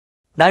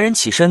男人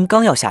起身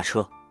刚要下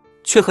车，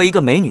却和一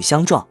个美女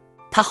相撞。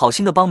他好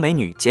心的帮美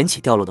女捡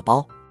起掉落的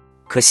包，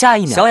可下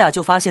一秒，小雅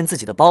就发现自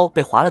己的包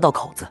被划了道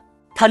口子。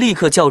她立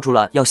刻叫住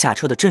了要下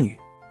车的振宇，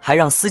还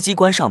让司机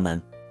关上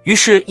门。于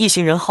是，一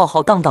行人浩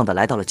浩荡荡的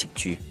来到了警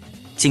局。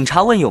警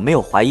察问有没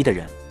有怀疑的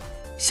人，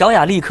小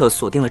雅立刻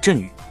锁定了振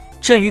宇。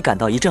振宇感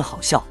到一阵好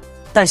笑，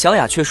但小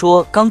雅却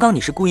说：“刚刚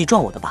你是故意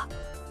撞我的吧？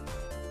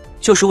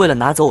就是为了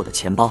拿走我的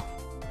钱包。”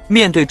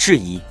面对质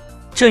疑，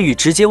振宇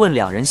直接问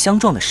两人相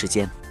撞的时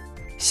间。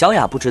小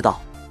雅不知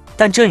道，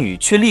但振宇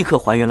却立刻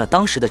还原了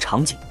当时的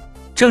场景，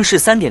正是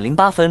3点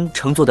08分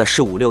乘坐的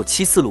是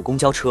56746路公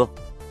交车，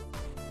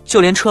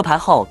就连车牌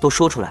号都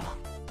说出来了。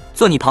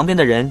坐你旁边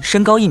的人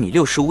身高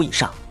1.65米以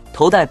上，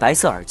头戴白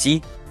色耳机，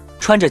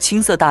穿着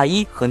青色大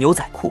衣和牛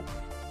仔裤，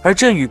而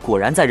振宇果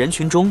然在人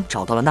群中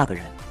找到了那个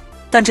人。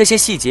但这些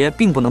细节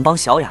并不能帮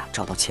小雅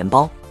找到钱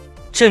包。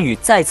振宇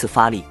再次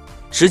发力，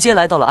直接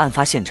来到了案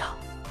发现场。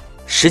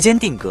时间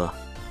定格，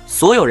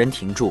所有人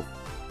停住。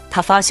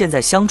他发现在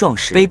相撞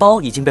时背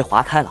包已经被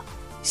划开了，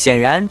显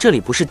然这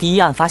里不是第一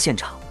案发现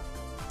场。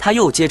他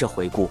又接着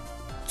回顾，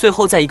最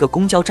后在一个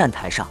公交站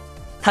台上，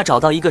他找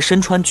到一个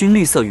身穿军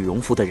绿色羽绒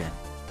服的人。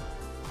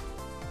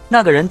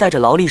那个人戴着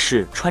劳力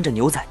士，穿着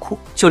牛仔裤，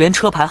就连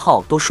车牌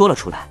号都说了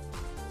出来。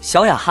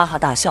小雅哈哈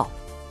大笑，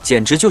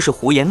简直就是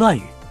胡言乱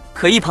语。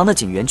可一旁的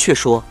警员却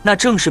说，那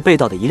正是被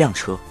盗的一辆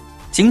车。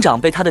警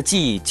长被他的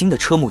记忆惊得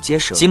瞠目结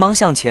舌，急忙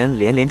向前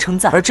连连称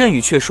赞。而振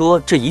宇却说，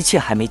这一切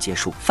还没结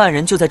束，犯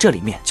人就在这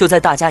里面。就在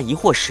大家疑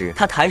惑时，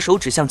他抬手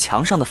指向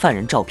墙上的犯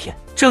人照片，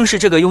正是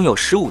这个拥有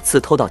15次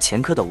偷盗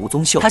前科的吴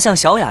宗秀。他向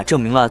小雅证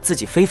明了自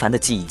己非凡的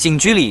记忆，警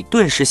局里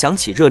顿时响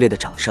起热烈的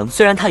掌声。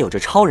虽然他有着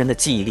超人的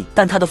记忆力，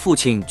但他的父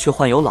亲却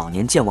患有老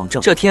年健忘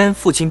症。这天，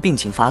父亲病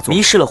情发作，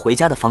迷失了回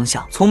家的方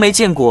向。从没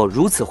见过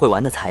如此会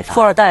玩的财阀，富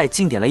二代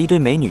竟点了一堆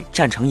美女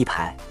站成一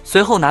排，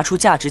随后拿出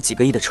价值几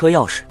个亿的车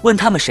钥匙，问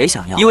他们谁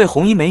想要。一位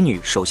红衣美女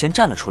首先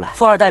站了出来，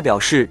富二代表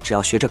示只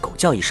要学着狗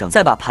叫一声，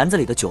再把盘子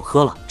里的酒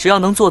喝了，只要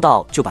能做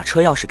到就把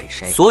车钥匙给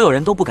谁。所有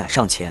人都不敢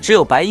上前，只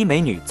有白衣美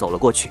女走了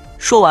过去，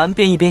说完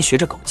便一边学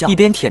着狗叫，一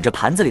边舔着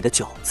盘子里的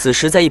酒。此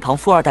时在一旁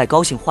富二代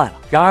高兴坏了。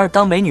然而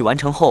当美女完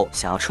成后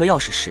想要车钥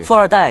匙时，富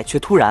二代却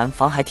突然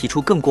还提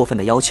出更过分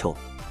的要求，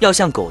要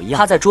像狗一样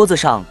趴在桌子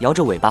上摇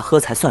着尾巴喝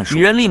才算数。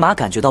女人立马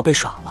感觉到被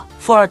耍了，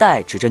富二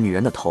代指着女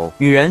人的头，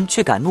女人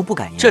却敢怒不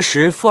敢言。这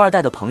时富二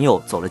代的朋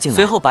友走了进来，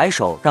随后摆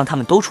手让他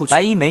们都出去。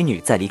白衣美女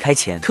在离开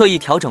前特意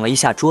调整了一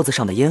下桌子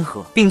上的烟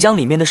盒，并将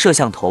里面的摄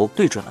像头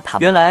对准了他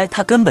们。原来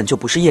她根本就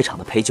不是夜场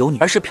的陪酒女，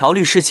而是朴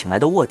律师请来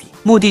的卧底，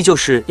目的就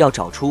是要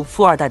找出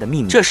富二代的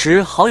秘密。这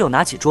时好友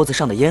拿起桌子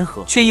上的烟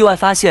盒，却意外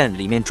发现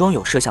里面装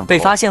有摄像头，被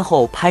发现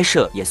后拍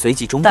摄也随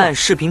即中断，但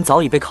视频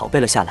早已被拷贝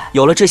了下来。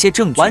有了这些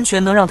证据，完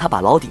全能让他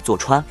把牢底坐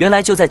穿。原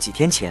来就在几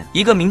天前，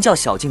一个名叫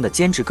小静的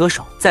兼职歌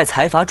手，在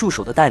财阀助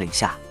手的带领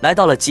下，来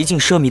到了极尽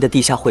奢靡的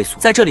地下会所。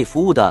在这里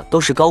服务的都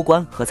是高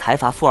官和财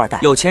阀富二代，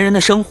有钱人的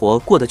生活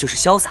过得就是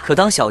潇洒。可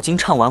当小金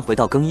唱完回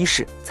到更衣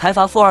室，财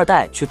阀富二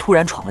代却突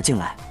然闯了进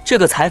来。这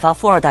个财阀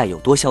富二代有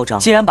多嚣张，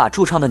竟然把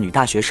驻唱的女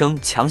大学生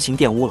强行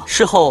玷污了。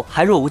事后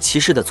还若无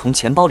其事地从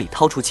钱包里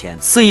掏出钱，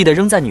肆意地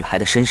扔在女孩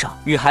的身上，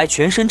女孩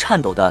全身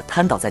颤抖地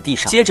瘫倒在地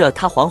上。接着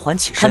他缓缓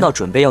起身，看到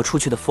准备要出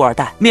去的富二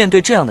代，面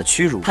对这样的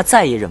屈辱，他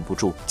再也忍不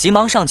住，急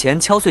忙上前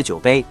敲碎酒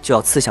杯就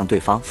要刺向对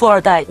方。富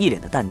二代一脸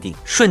的淡定，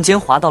瞬间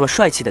滑到了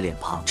帅气的脸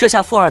庞。这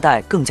下富二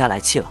代更加来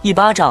气了，一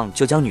巴掌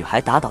就将女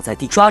孩打倒在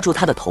地，抓住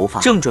她的头发，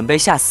正准备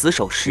下死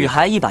手时，女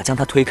孩一把将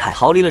他推开，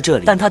逃离了这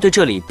里。但他对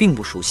这里并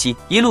不熟悉，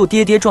一路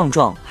跌跌撞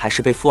撞，还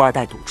是被富二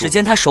代堵住。只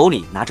见他手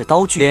里拿着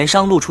刀具，脸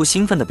上露出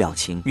兴奋的表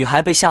情。女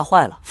孩被吓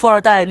坏了，富二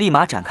代立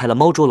马展开了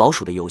猫捉老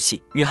鼠的游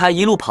戏。女孩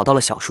一路跑到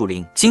了小树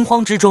林，惊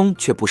慌之中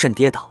却不慎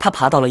跌倒。她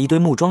爬到了一堆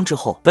木桩之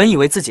后，本以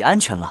为自己安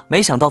全了，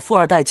没想到富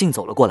二代竟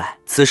走了过来。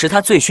此时他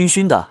醉醺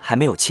醺的，还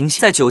没有清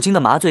醒，在酒精的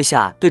麻醉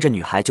下，对着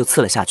女孩就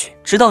刺了下去，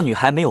直到女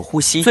孩没有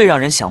呼吸。最让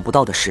人想不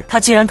到的是，他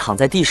竟然躺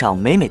在地上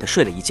美美的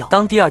睡了一觉。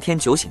当第二天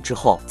酒醒之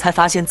后，才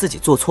发现自己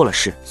做错了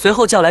事，随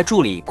后叫来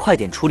助理，快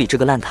点处理这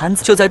个烂摊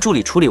子。就在助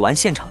理处理完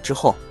现场之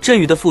后，振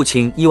宇的父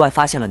亲意外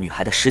发现了女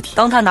孩的尸体。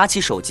当他拿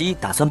起手机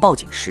打算报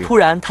警时，突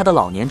然他的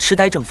老年痴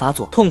呆症发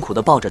作，痛苦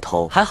地抱着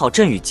头。还好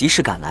振宇及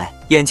时赶来，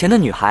眼前的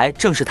女孩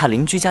正是他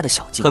邻居家的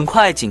小静。很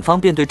快警方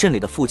便对镇里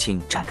的父亲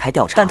展开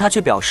调查，但他却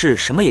表示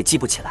什么也记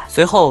不起来。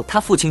随后他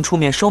父亲出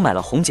面收买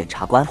了洪检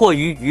察官，迫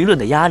于舆论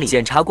的压力，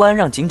检察官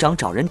让警长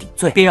找人顶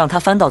罪，并让他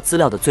翻到资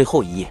料的最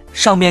后一页，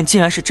上面竟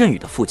然是振宇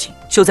的父亲。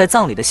就在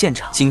葬礼的现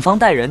场，警方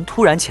带人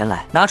突然前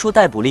来，拿出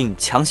逮捕令，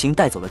强行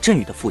带走了振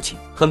宇的父亲。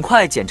很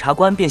快检察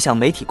官便向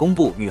媒体公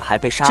布女孩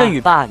被杀，振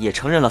宇爸也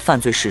承认了犯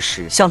罪事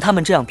实。像他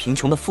们这样贫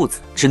穷的父子，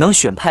只能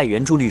选派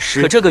援助律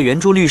师。可这个援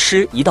助律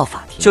师一到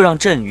法庭，就让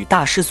振宇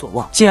大失所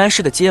望，竟然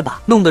是个结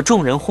巴，弄得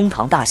众人哄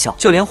堂大笑，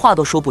就连话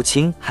都说不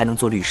清，还能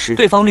做律师。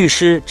对方律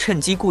师趁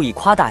机故意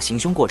夸大行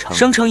凶过程，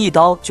声称一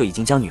刀就已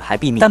经将女孩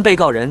毙命，但被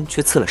告人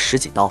却刺了10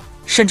几刀。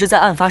甚至在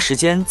案发时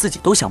间自己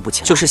都想不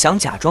起来，就是想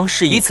假装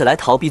失忆，以此来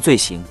逃避罪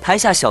行。台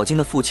下小静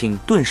的父亲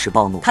顿时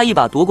暴怒，他一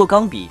把夺过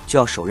钢笔就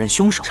要手刃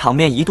凶手，场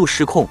面一度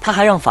失控。他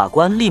还让法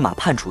官立马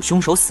判处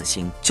凶手死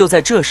刑。就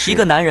在这时，一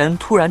个男人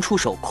突然出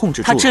手控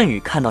制住他。振宇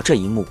看到这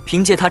一幕，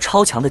凭借他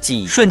超强的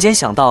记忆，瞬间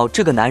想到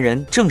这个男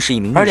人正是一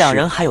名律师，而两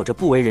人还有着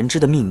不为人知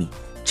的秘密。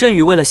振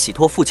宇为了洗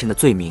脱父亲的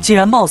罪名，竟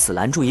然冒死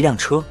拦住一辆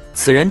车。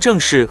此人正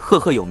是赫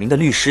赫有名的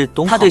律师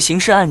东浩，他对刑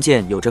事案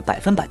件有着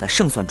100%的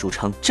胜算著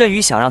称。振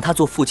宇想让他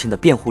做父亲的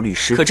辩护律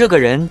师，可这个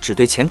人只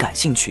对钱感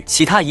兴趣，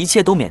其他一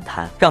切都免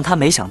谈。让他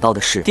没想到的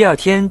是，第二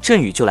天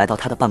振宇就来到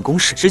他的办公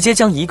室，直接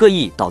将1个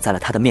亿倒在了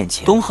他的面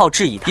前。东浩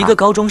质疑他，一个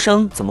高中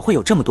生怎么会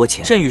有这么多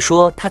钱？振宇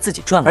说他自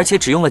己赚了，而且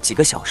只用了几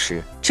个小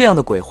时。这样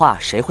的鬼话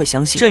谁会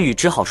相信？振宇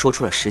只好说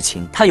出了实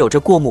情，他有着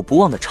过目不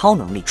忘的超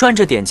能力，赚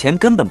这点钱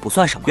根本不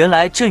算什么。原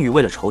来振宇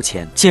为了筹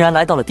钱，竟然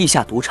来到了地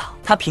下赌场。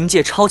他凭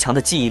借超强的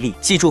记忆力，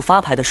记住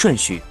发牌的顺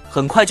序，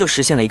很快就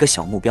实现了一个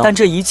小目标。但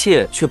这一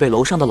切却被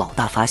楼上的老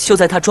大发现。就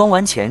在他装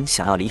完钱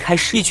想要离开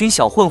时，一群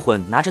小混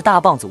混拿着大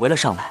棒子围了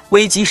上来。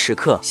危急时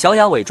刻，小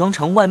雅伪装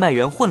成外卖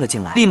员混了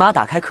进来，立马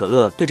打开可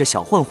乐，对着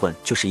小混混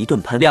就是一顿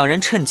喷。两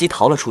人趁机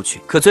逃了出去，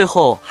可最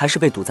后还是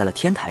被堵在了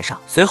天台上。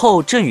随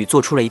后振宇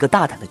做出了一个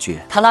大胆的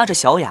决，他拉着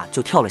小雅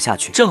就跳了下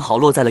去，正好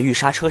落在了浴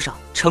刹车上，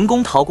成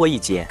功逃过一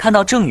劫。看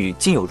到振宇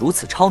竟有如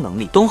此超能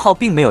力，东浩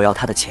并没有要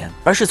他的钱，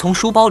而是从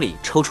书包里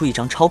抽出一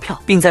张钞票，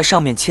并在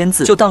上面签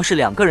字，就当是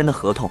2个人的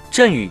合同。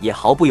振宇也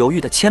毫不犹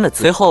豫地签了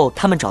字。随后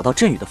他们找到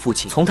振宇的父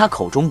亲，从他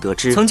口中得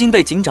知曾经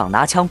被警长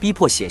拿枪逼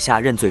迫写下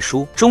认罪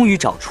书，终于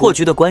找出破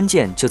局的关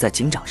键就在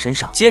警长身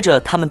上。接着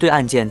他们对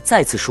案件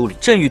再次梳理，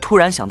振宇突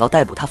然想到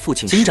逮捕他父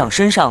亲时，警长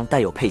身上带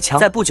有配枪。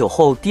在不久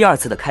后第2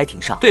次的开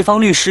庭上，对方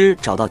律师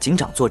找到警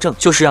长作证，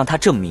就是让他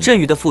证明振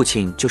宇的父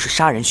亲就是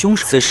杀人凶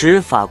手。此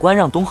时法官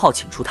让东浩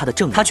请出他的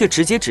证人，他却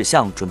直接指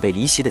向准备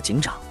离席的警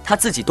长，他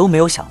自己都没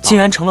有想到竟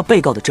然成了被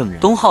告的证人。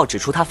东浩指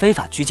出他非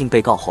法拘禁被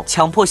告后，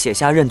强迫写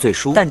下认罪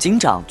书，但警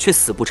长却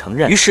死不承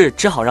认，于是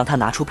只好让他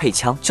拿出配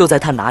枪。就在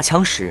他拿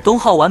枪时，东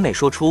浩完美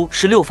说出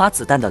16发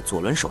子弹的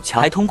左轮手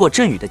枪，还通过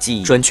振宇的记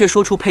忆准确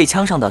说出配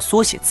枪上的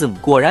缩写字母。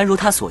果然如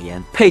他所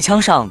言，配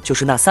枪上就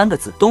是那3个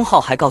字。东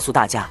浩还告诉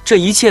大家，这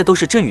一切都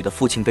是振宇的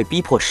父亲被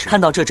逼迫时看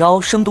到这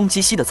招声东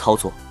击西的操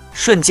作，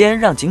瞬间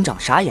让警长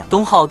傻眼。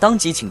东浩当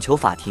即请求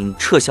法庭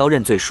撤销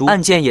认罪书，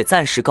案件也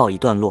暂时告一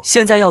段落。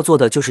现在要做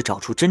的就是找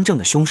出真正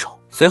的凶手。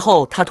随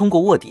后他通过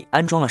卧底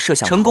安装了摄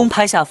像头，成功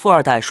拍下富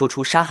二代说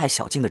出杀害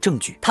小静的证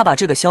据。他把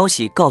这个消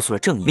息告诉了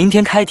正义，明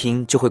天开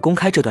庭就会公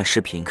开这段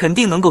视频，肯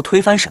定能够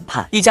推翻审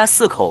判。一家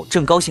4口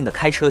正高兴地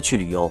开车去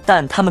旅游，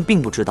但他们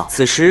并不知道，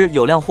此时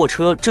有辆货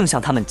车正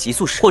向他们急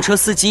速驶来，货车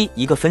司机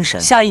一个分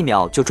神，下一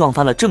秒就撞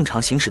翻了正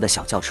常行驶的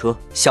小轿车。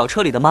小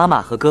车里的妈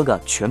妈和哥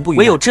哥全部遇难，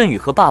唯有振宇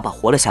和爸爸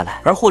活了下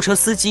来，而货车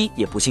司机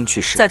也不幸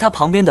去世。在他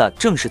旁边的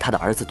正是他的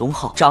儿子东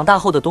浩。长大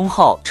后的东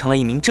浩成了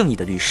一名正义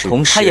的律师，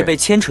同时他也被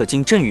牵扯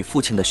进振宇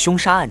父亲的凶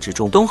杀案之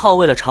中。东浩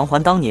为了偿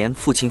还当年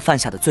父亲犯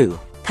下的罪恶，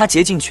他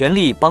竭尽全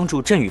力帮助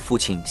振宇父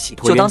亲洗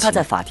脱冤情。就当他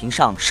在法庭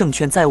上胜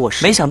券在握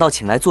时，没想到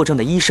请来作证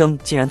的医生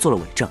竟然做了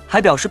伪证，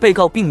还表示被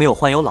告并没有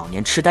患有老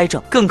年痴呆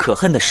症。更可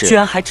恨的是，居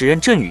然还指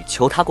认振宇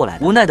求他过来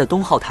的。无奈的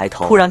东浩抬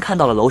头，突然看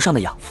到了楼上的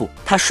养父，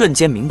他瞬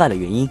间明白了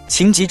原因。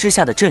情急之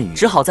下的振宇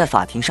只好在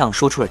法庭上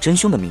说出了真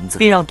凶的名字，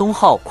并让东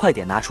浩快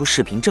点拿出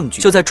视频证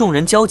据。就在众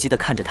人焦急地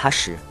看着他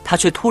时，他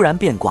却突然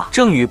变卦。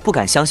振宇不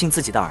敢相信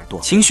自己的耳朵，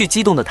情绪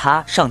激动的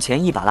他上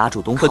前一把拉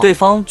住东浩，可对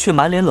方却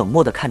满脸冷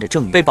漠地看着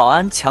振宇，被保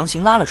安强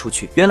行拉了出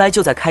去。原来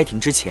就在开庭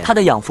之前，他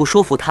的养父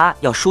说服他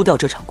要输掉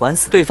这场官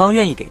司，对方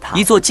愿意给他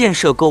一座建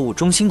设购物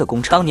中心的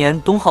工程。当年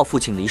东浩父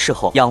亲离世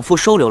后，养父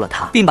收留了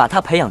他，并把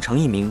他培养成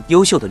一名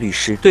优秀的律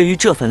师。对于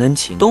这份恩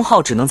情，东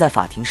浩只能在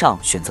法庭上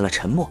选择了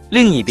沉默。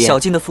另一边，小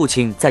静的父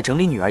亲在整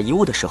理女儿遗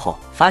物的时候，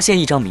发现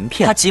一张名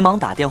片，他急忙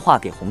打电话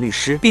给洪律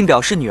师，并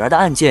表示女儿的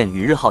案件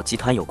与日浩集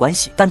团有关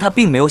系，但他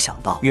并没有想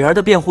到女儿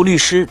的辩护律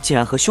师竟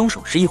然和凶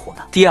手是一伙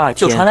的。第2天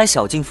就传来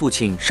小静父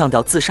亲上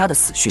吊自杀的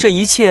死讯，这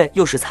一切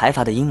又是财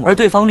阀的阴谋，而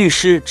对方律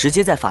师直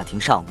接在法庭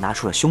上拿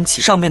出了凶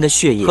器，上面的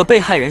血液和被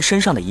害人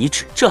身上的遗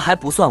址。这还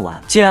不算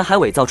完，竟然还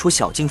伪造出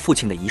小静父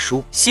亲的遗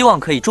书，希望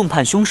可以重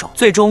判凶手。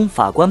最终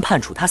法官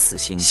判处他死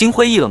刑。心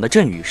灰意冷的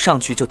振宇上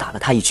去就打了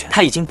他一拳，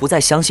他已经不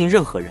再相信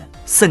任何人。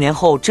4年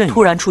后，振宇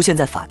突然出现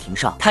在法庭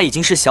上，他已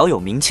经是小有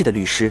名气的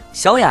律师，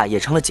小雅也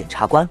成了检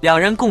察官，两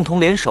人共同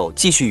联手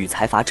继续与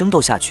财阀争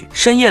斗下去。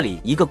深夜里，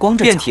一个光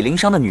着遍体鳞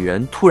伤的女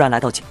人突然来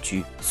到警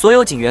局，所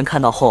有警员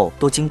看到后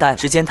都惊呆了。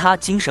只见她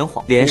精神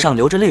恍惚，脸上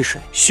流着泪水，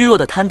虚弱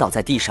的瘫倒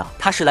在地上。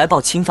她是来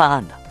报侵犯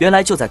案的。原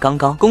来就在刚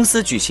刚，公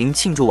司举行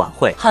庆祝晚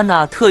会，汉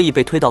娜特意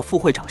被推到副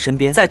会长身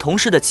边，在同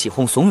事的起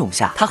哄怂恿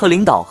下，她和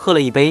领导喝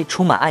了一杯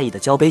充满爱意的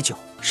交杯酒。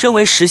身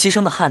为实习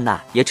生的汉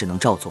娜也只能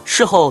照做。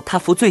事后，她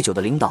扶醉酒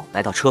的领导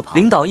来到车旁，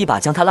领导一把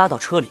将她拉到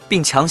车里，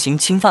并强行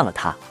侵犯了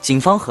她。警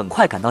方很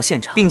快赶到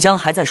现场，并将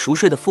还在熟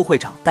睡的副会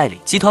长带领。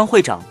集团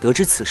会长得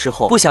知此事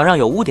后，不想让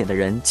有污点的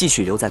人继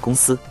续留在公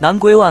司。南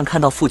归万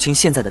看到父亲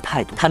现在的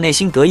态度，他内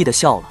心得意的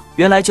笑了。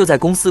原来就在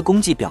公司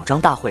公祭表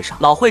彰大会上，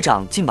老会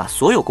长竟把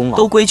所有功劳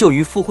都归咎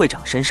于副会长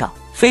身上。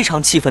非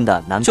常气愤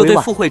的南规万就对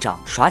副会长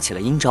耍起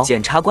了阴招。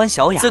检察官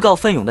小雅自告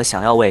奋勇的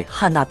想要为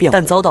汉娜辩护，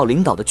但遭到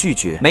领导的拒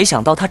绝。没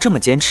想到他这么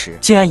坚持，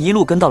竟然一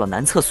路跟到了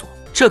男厕所。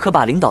这可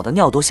把领导的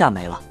尿都吓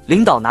没了，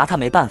领导拿他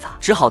没办法，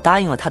只好答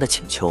应了他的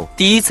请求。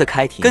第一次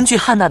开庭，根据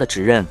汉娜的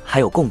指认还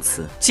有供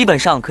词，基本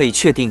上可以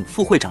确定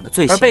副会长的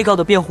罪行，而被告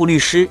的辩护律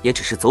师也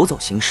只是走走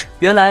形式。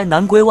原来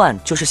南规万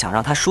就是想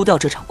让他输掉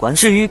这场官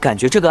司。至于感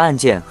觉这个案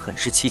件很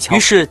是蹊跷，于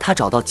是他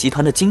找到集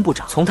团的金部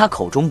长，从他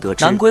口中得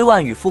知南规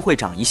万与副会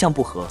长一向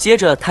不和。接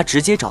着他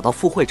直接找到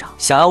副会长，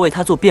想要为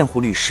他做辩护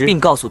律师，并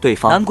告诉对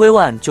方南规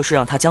万就是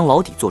让他将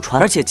牢底坐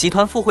穿，而且集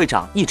团副会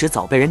长一直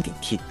早被人顶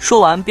替。说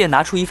完便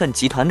拿出一份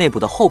集团内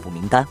部的候补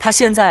名单，他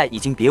现在已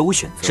经别无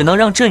选择，只能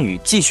让振宇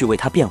继续为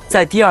他辩护。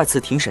在第二次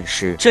庭审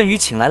时，振宇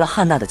请来了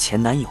汉娜的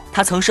前男友，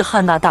他曾是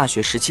汉娜大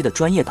学时期的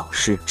专业导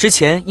师，之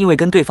前因为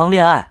跟对方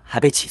恋爱还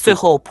被起诉，最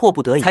后迫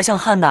不得已才向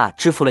汉娜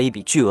支付了一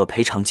笔巨额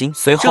赔偿金。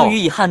随后振宇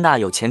以汉娜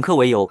有前科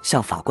为由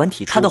向法官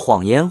提出，他的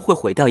谎言会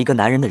毁掉一个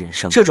男人的人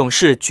生，这种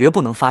事绝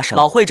不能发生。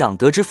老会长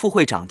得知副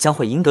会长将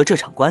会赢得这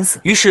场官司，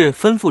于是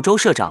吩咐周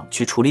社长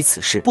去处理此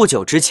事。不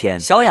久之前，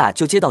小雅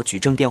就接到举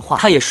证电话，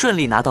她也顺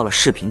利拿到了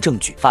视频证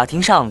据，法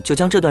庭上就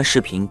将这段视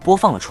频播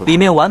放了出来，里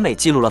面完美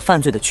记录了犯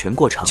罪的全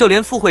过程，就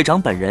连副会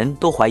长本人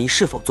都怀疑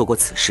是否做过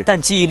此事。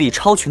但记忆力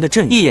超群的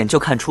振宇一眼就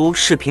看出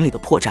视频里的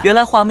破绽，原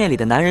来画面里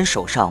的男人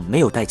手上没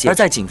有戴戒指，而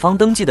在警方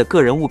登记的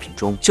个人物品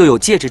中就有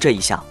戒指这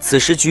一项。此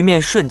时局面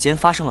瞬间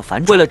发生了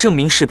反转。为了证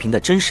明视频的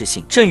真实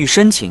性，振宇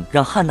申请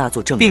让汉娜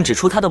做证人，并指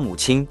出他的母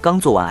亲刚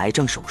做完癌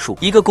症手术，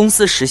一个公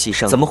司实习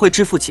生怎么会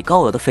支付起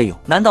高额的费用？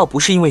难道不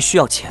是因为需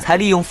要钱才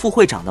利用副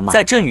会长的吗？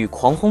在振宇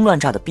狂轰乱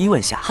炸的逼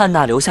问下，汉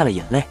娜流下了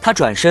眼泪。她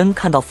转身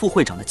看到副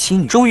会长的妻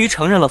女，终于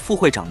承认了副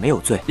会长没有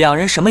罪，两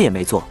人什么也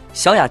没做。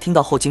小雅听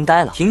到后惊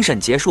呆了。庭审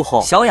结束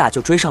后，小雅就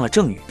追上了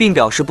郑宇，并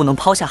表示不能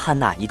抛下汉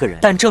娜一个人。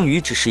但郑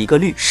宇只是一个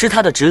律师，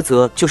他的职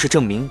责就是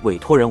证明委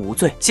托人无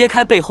罪，揭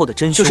开背后的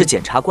真凶，就是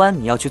检察官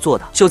你要去做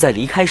的。就在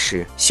离开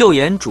时，秀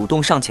妍主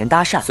动上前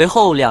搭讪，随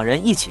后两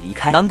人一起离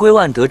开。南规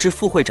万得知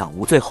副会长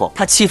无罪后，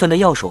他气愤的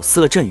要手撕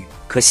了郑宇。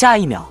可下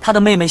一秒，他的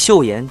妹妹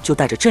秀妍就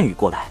带着振宇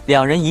过来，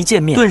两人一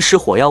见面，顿时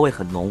火药味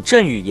很浓。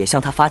振宇也向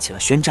他发起了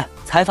宣战，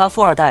财阀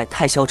富二代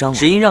太嚣张了，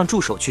只因让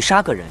助手去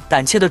杀个人，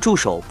胆怯的助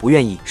手不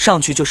愿意，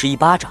上去就是一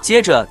巴掌，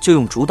接着就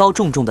用竹刀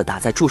重重的打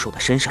在助手的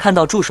身上。看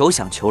到助手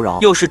想求饶，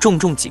又是重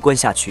重几棍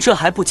下去，这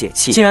还不解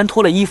气，竟然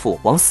脱了衣服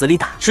往死里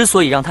打。之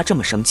所以让他这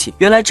么生气，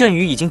原来振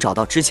宇已经找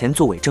到之前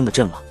做伪证的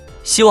证了，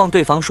希望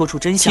对方说出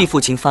真相，替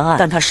父亲翻案，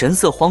但他神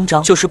色慌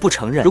张，就是不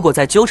承认。如果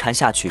再纠缠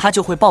下去，他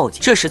就会报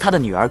警。这时他的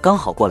女儿刚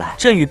好过来，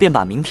振宇便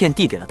把名片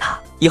递给了他，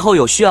以后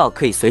有需要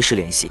可以随时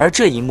联系。而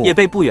这一幕也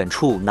被不远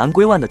处南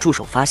规万的助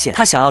手发现，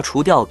他想要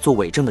除掉做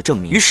伪证的证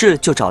明，于是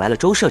就找来了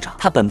周社长。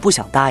他本不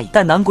想答应，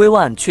但南规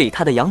万却以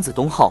他的养子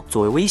东浩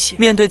作为威胁，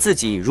面对自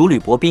己如履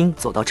薄冰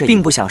走到这里，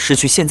并不想失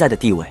去现在的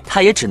地位，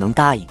他也只能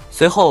答应。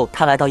随后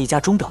他来到一家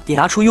钟表店，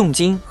拿出佣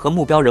金和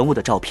目标人物的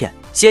照片。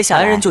接下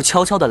来，男人就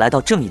悄悄地来到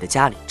郑宇的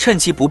家里，趁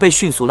其不备，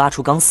迅速拉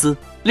出钢丝。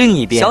另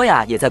一边，小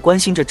雅也在关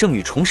心着郑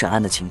宇重审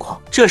案的情况。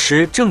这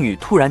时，郑宇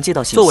突然接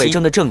到信息，做伪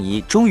证的郑怡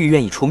终于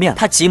愿意出面了。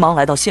他急忙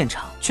来到现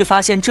场，却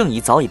发现郑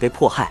怡早已被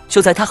迫害。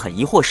就在他很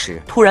疑惑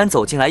时，突然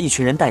走进来一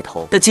群人，带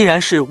头的竟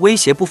然是威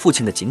胁不父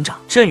亲的警长。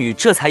郑宇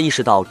这才意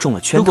识到中了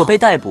圈套，如果被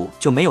逮捕，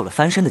就没有了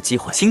翻身的机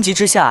会。情急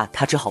之下，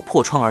他只好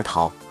破窗而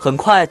逃。很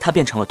快，他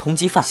变成了通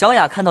缉犯。小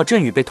雅看到郑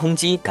宇被通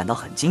缉，感到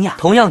很惊讶。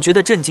同样觉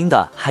得震惊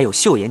的还有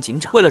秀妍警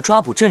长。为了抓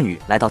捕郑宇，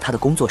来到他的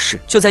工作室。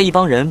就在一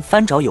帮人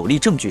翻找有力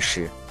证据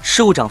时，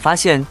事务长发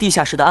现地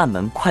下室的暗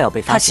门快要被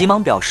发现，他急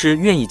忙表示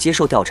愿意接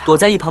受调查。躲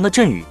在一旁的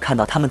振宇看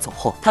到他们走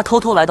后，他偷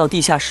偷来到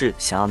地下室，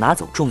想要拿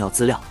走重要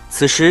资料。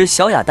此时，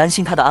小雅担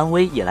心他的安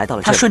危，也来到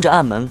了这里。他顺着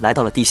暗门来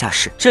到了地下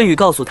室。振宇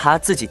告诉他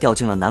自己掉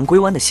进了南规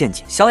湾的陷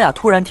阱。小雅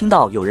突然听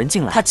到有人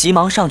进来，他急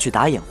忙上去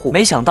打掩护，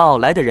没想到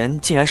来的人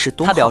竟然是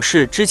东浩。他表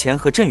示之前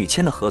和振宇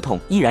签的合同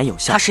依然有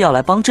效，他是要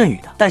来帮振宇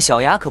的。但小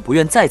雅可不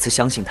愿再次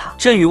相信他。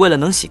振宇为了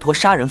能洗脱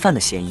杀人犯的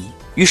嫌疑，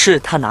于是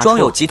他拿出装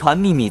有集团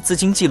秘密资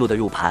金记录的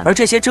U 盘，而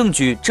这些证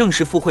据正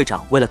是副会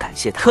长为了感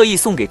谢他特意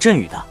送给振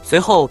宇的。随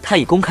后，他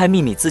以公开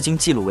秘密资金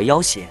记录为要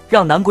挟，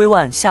让南规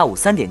万下午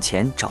3点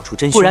前找出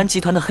真凶，不然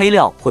集团的黑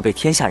料会被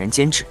天下人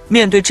监制。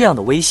面对这样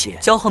的威胁，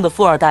骄横的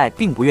富二代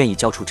并不愿意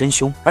交出真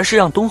凶，而是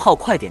让东浩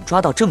快点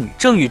抓到郑宇。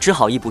郑宇只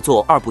好一不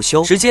做二不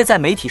休，直接在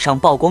媒体上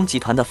曝光集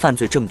团的犯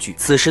罪证据。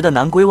此时的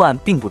南规万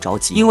并不着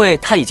急，因为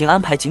他已经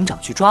安排警长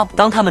去抓捕。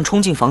当他们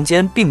冲进房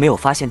间，并没有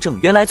发现郑宇。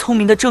原来聪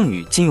明的郑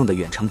宇竟用的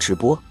远程直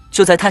播。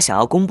就在他想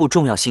要公布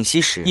重要信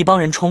息时，一帮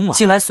人冲了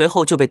进来，随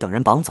后就被等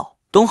人绑走。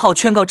东浩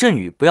劝告振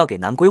宇不要给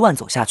南规万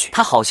走下去，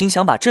他好心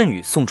想把振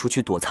宇送出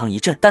去躲藏一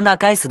阵，但那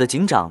该死的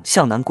警长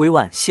向南规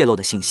万泄露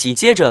的信息。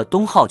接着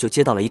东浩就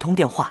接到了一通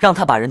电话，让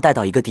他把人带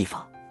到一个地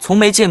方。从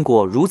没见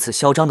过如此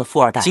嚣张的富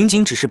二代，仅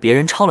仅只是别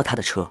人超了他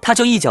的车，他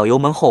就一脚油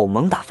门后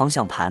猛打方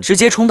向盘，直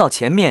接冲到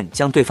前面，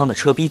将对方的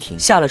车逼停。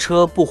下了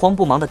车，不慌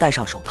不忙地戴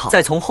上手套，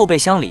再从后备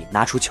箱里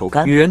拿出球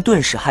杆。女人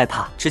顿时害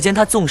怕，只见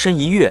他纵身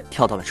一跃，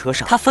跳到了车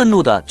上。他愤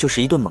怒的就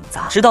是一顿猛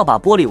砸，直到把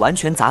玻璃完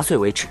全砸碎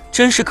为止。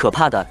真是可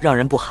怕的让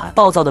人不寒，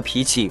暴躁的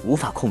脾气无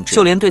法控制，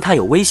就连对他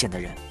有危险的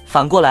人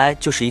反过来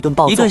就是一顿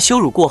暴揍。一顿羞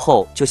辱过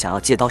后，就想要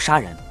借刀杀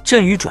人。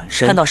振宇转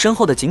身看到身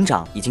后的警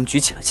长已经举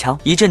起了枪，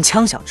一阵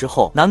枪响之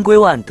后，南归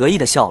万得意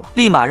的笑了，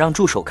立马让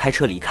助手开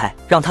车离开。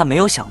让他没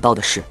有想到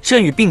的是，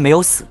振宇并没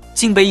有死，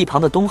竟被一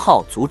旁的东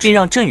浩阻止，并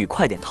让振宇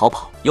快点逃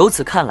跑。由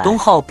此看来，东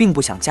浩并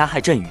不想加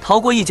害振宇。逃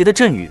过一劫的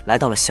振宇来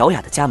到了小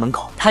雅的家门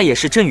口，他也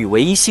是振宇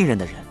唯一信任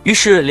的人。于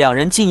是两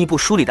人进一步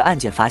梳理的案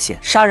件发现，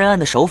杀人案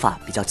的手法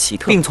比较奇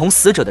特，并从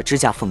死者的指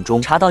甲缝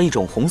中查到一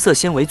种红色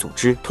纤维组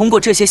织。通过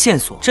这些线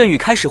索，振宇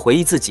开始回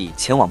忆自己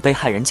前往被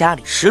害人家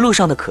里实录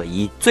上的可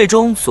疑，最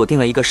终锁定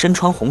了一个身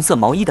穿红色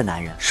毛衣的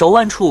男人，手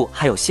腕处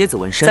还有蝎子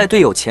纹身。在对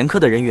有前科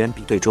的人员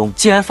比对中，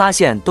竟然发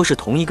现都是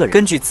同一个人。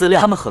根据资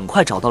料，他们很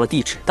快找到了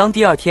地址。当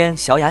第二天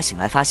小雅醒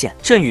来发现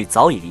振宇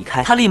早已离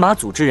开，他立马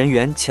组织人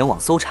员前往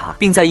搜查，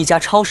并在一家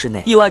超市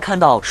内意外看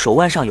到手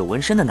腕上有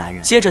纹身的男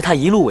人。接着他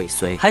一路尾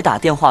随，还打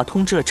电话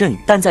通知了振宇，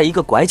但在一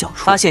个拐角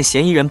处发现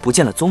嫌疑人不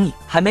见了踪影。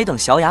还没等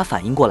小雅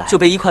反应过来，就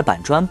被一块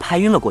板砖拍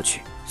晕了过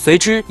去。随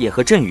之也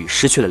和振宇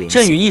失去了联系。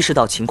振宇意识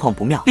到情况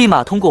不妙，立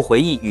马通过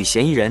回忆与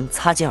嫌疑人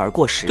擦肩而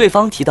过时，对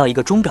方提到一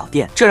个钟表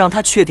店，这让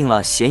他确定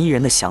了嫌疑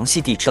人的详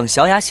细地址。等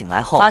小雅醒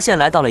来后，发现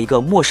来到了一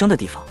个陌生的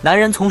地方，男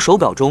人从手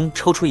表中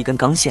抽出一根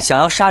钢线，想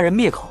要杀人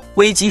灭口。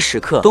危急时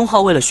刻，东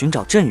浩为了寻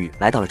找振宇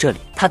来到了这里，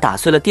他打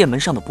碎了店门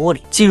上的玻璃，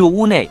进入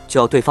屋内就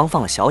要对方放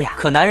了小雅，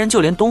可男人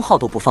就连东浩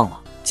都不放了。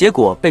结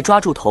果被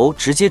抓住头，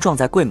直接撞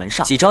在柜门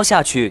上，几招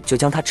下去就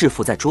将他制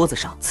服在桌子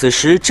上。此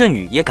时振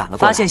宇也赶了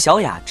过来，发现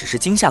小雅只是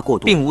惊吓过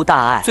度，并无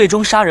大碍。最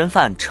终杀人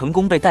犯成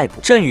功被逮捕，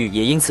振宇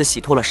也因此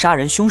洗脱了杀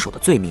人凶手的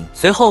罪名。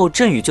随后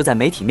振宇就在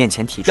媒体面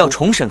前提出要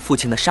重审父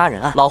亲的杀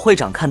人案。老会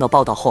长看到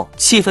报道后，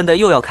气愤的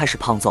又要开始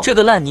胖揍这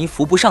个烂泥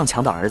扶不上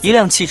墙的儿子。一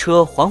辆汽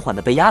车缓缓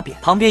的被压扁，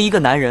旁边一个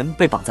男人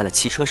被绑在了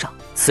汽车上，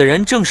此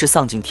人正是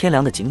丧尽天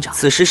良的警长。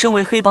此时身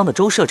为黑帮的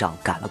周社长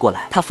赶了过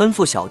来，他吩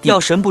咐小弟要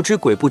神不知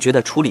鬼不觉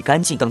的处理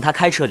干净。等他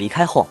开车离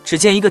开后，只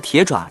见一个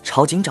铁爪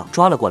朝警长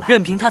抓了过来，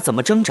任凭他怎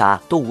么挣扎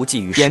都无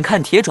济于事。眼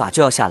看铁爪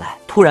就要下来，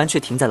突然却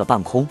停在了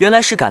半空。原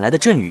来是赶来的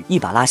振宇一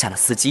把拉下了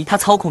司机，他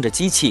操控着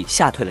机器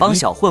吓退了帮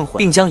小混混，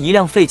并将一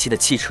辆废弃的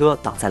汽车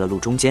挡在了路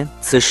中间。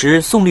此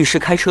时宋律师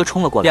开车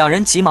冲了过来，两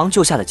人急忙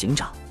救下了警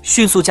长，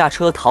迅速驾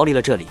车逃离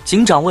了这里。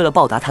警长为了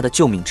报答他的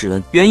救命之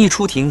恩，愿意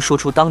出庭说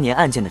出当年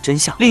案件的真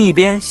相。另一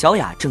边，小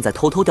雅正在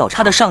偷偷调查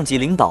他的上级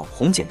领导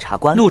洪检察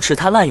官，怒斥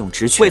他滥用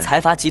职权，为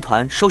财阀集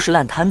团收拾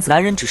烂摊子。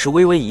男人只是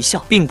微微一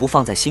笑，并不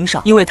放在心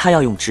上，因为他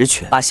要用职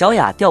权把小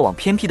雅调往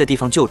偏僻的地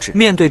方救治。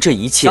面对这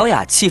一切，小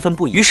雅气愤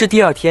不已。于是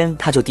第二天，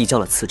他就递交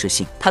了辞职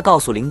信。他告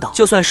诉领导，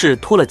就算是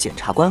脱了检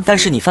察官，但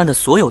是你犯的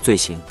所有罪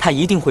行，他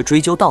一定会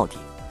追究到底。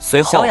随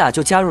后，小雅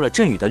就加入了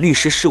振宇的律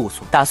师事务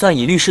所，打算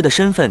以律师的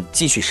身份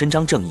继续伸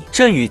张正义。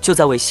振宇就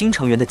在为新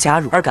成员的加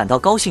入而感到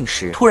高兴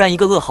时，突然一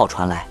个噩耗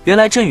传来。原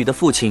来振宇的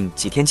父亲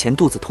几天前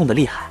肚子痛得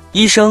厉害，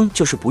医生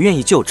就是不愿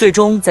意救治，最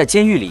终在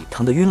监狱里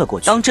疼得晕了过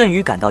去。当振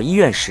宇赶到医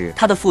院时，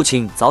他的父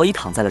亲早已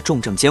躺在了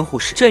重症监护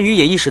室。振宇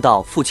也意识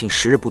到父亲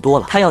时日不多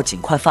了，他要尽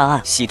快犯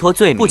案，洗脱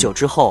罪名。不久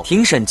之后，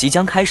庭审即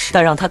将开始，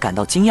但让他感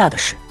到惊讶的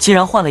是，竟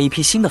然换了一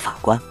批新的法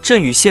官。振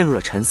宇陷入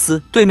了沉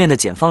思，对面的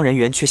检方人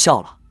员却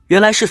笑了。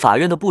原来是法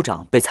院的部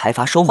长被财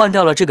阀收买，换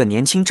掉了这个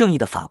年轻正义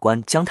的法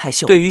官姜太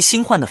秀。对于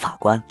新换的法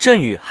官，振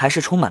宇还是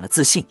充满了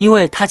自信，因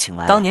为他请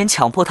来当年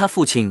强迫他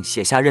父亲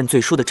写下认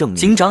罪书的证明。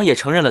警长也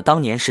承认了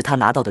当年是他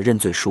拿到的认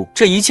罪书，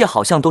这一切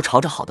好像都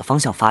朝着好的方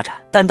向发展。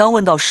但当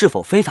问到是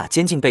否非法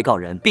监禁被告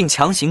人，并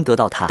强行得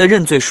到他的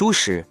认罪书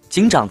时，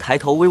警长抬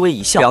头微微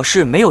一笑，表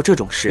示没有这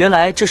种事。原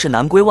来这是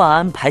南归万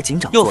安排警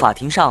长做的。又法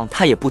庭上，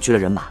他也布局了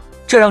人马。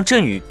这让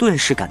振宇顿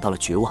时感到了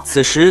绝望。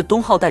此时，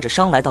东浩带着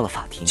伤来到了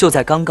法庭。就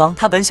在刚刚，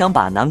他本想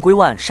把南归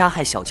万杀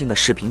害小静的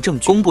视频证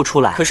据公布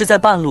出来，可是，在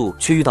半路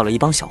却遇到了一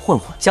帮小混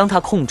混，将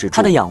他控制住。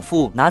他的养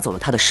父拿走了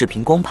他的视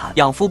频光盘，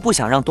养父不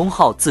想让东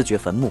浩自掘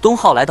坟墓。东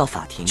浩来到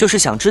法庭，就是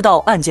想知道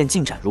案件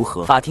进展如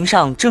何。法庭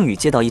上，振宇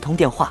接到一通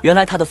电话，原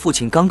来他的父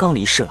亲刚刚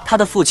离世了，他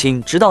的父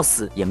亲直到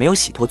死也没有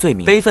洗脱罪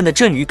名。悲愤的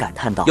振宇感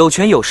叹道：“有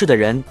权有势的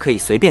人可以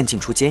随便进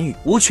出监狱，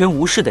无权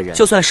无势的人，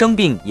就算生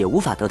病也无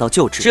法得到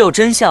救治。只有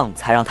真相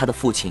才让他的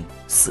父亲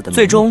死的。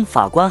最终，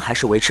法官还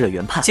是维持了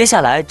原判。接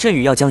下来，振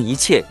宇要将一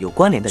切有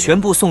关联的人全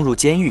部送入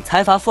监狱。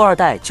财阀富二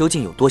代究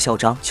竟有多嚣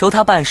张？求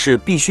他办事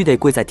必须得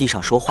跪在地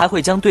上说话，还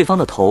会将对方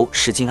的头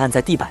使劲按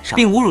在地板上，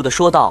并侮辱的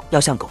说道：“要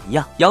像狗一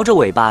样摇着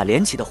尾巴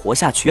连起的活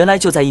下去。”原来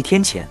就在1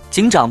天前，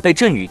警长被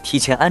振宇提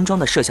前安装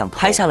的摄像头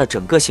拍下了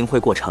整个行贿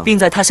过程，并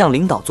在他向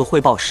领导做汇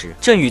报时，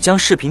振宇将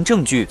视频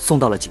证据送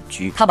到了警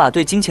局。他把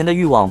对金钱的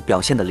欲望表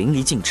现得淋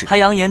漓尽致，还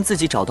扬言自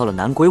己找到了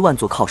南归万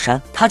做靠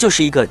山，他就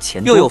是一个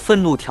钱多又有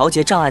愤怒调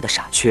节障碍的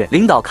傻缺。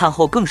领导看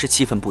后更是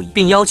气愤不已，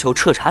并要求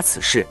彻查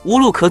此事。无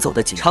路可走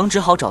的警察只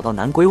好找到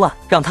南归万。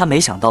让他没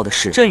想到的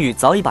是，振宇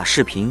早已把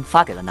视频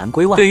发给了南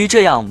归万。对于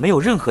这样没有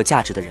任何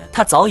价值的人，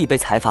他早已被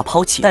财阀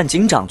抛弃。但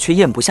警长却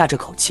咽不下这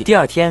口气。第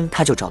二天，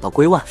他就找到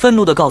归万，愤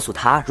怒地告诉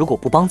他，如果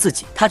不帮自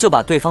己，他就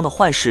把对方的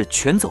坏事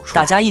全走出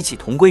来，大家一起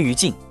同归于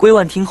尽。归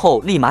万听后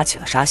立马起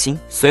了杀心，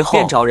随后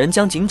便找人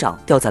将警长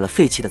吊在了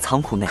废弃的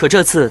仓库内。可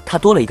这次他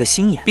多了一个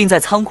心眼，并在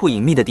仓库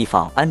隐秘的地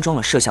方安装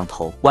了摄像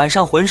头。晚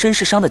上浑身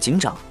是伤的警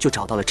长就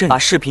找到了振宇，把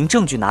视频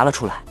证据拿了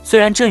出来。虽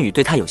然振宇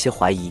对他有些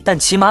怀疑，但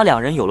起码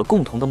两人有了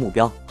共同的目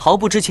标。毫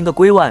不知情的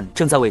龟万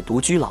正在为独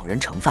居老人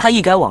盛饭，他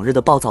一改往日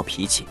的暴躁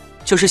脾气，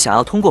就是想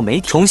要通过媒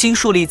体重新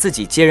树立自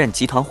己接任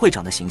集团会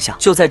长的形象。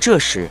就在这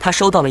时，他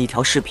收到了一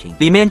条视频，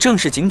里面正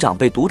是警长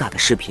被毒打的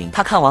视频。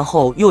他看完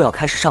后又要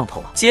开始上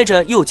头了，接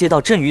着又接到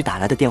振宇打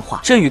来的电话，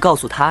振宇告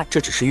诉他这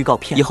只是预告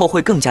片，以后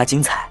会更加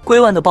精彩。龟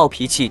万的暴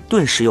脾气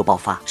顿时又爆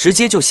发，直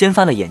接就掀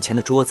翻了眼前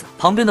的桌子，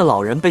旁边的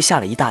老人被吓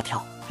了一大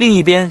跳。另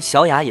一边，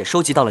小雅也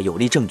收集到了有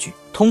力证据，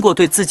通过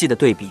对字迹的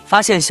对比，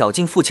发现小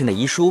静父亲的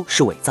遗书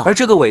是伪造，而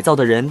这个伪造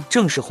的人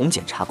正是洪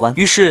检察官。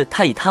于是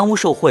他以贪污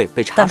受贿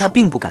被查处，但他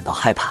并不感到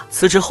害怕。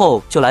辞职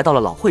后就来到了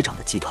老会长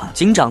的集团，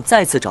警长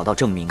再次找到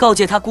证明，告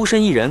诫他孤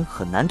身一人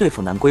很难对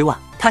付南龟万。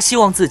他希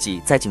望自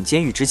己在进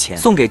监狱之前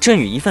送给振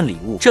宇一份礼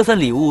物，这份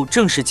礼物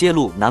正是揭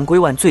露南龟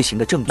万罪行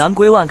的证据。南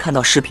龟万看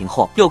到视频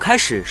后，又开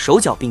始手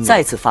脚并用，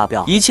再次发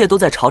飙，一切都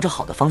在朝着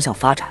好的方向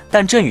发展。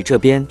但振宇这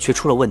边却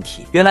出了问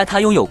题，原来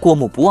他拥有过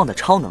目不忘的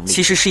超能力，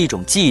其实是一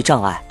种记忆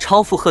障碍。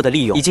超负荷的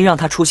利用已经让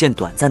他出现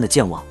短暂的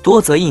健忘，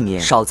多则1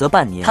年，少则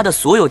半年，他的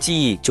所有记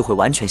忆就会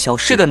完全消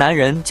失。这个男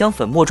人将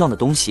粉末状的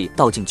东西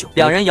倒进酒杯，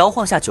两人摇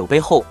晃下酒杯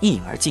后一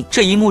饮而尽。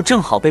这一幕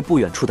正好被不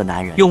远处的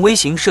男人用微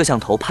型摄像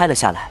头拍了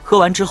下来。喝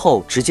完之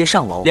后直接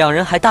上楼，两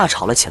人还大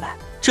吵了起来。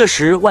这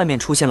时外面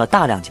出现了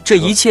大量警车，这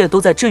一切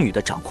都在振宇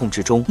的掌控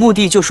之中，目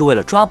的就是为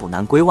了抓捕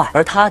南龟万。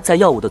而他在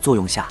药物的作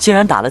用下，竟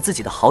然打了自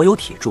己的好友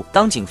铁柱。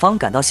当警方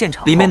赶到现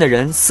场，里面的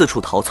人四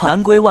处逃窜，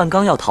南龟万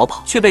刚要逃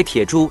跑，却被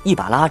铁柱一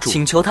把拉住，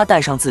请求他带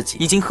上自己。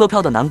已经喝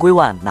飘的南龟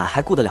万哪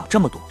还顾得了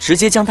这么多，直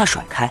接将他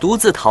甩开，独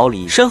自逃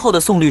离。身后的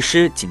宋律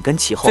师紧跟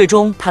其后，最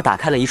终他打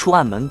开了一处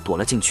暗门躲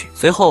了进去。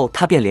随后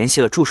他便联系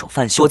了助手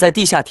范秀。躲在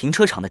地下停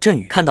车场的振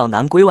宇看到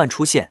南龟万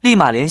出现，立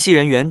马联系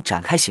人员展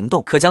开行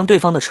动，可将对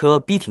方的车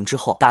逼停之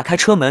后，打开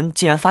车门，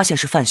竟然发现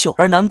是范秀，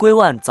而南龟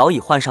万早已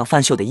换上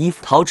范秀的衣服，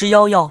逃之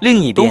夭夭。另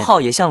一边，东浩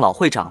也向老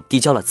会长递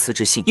交了辞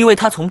职信，因为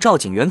他从赵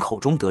警员口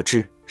中得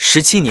知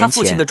17年前他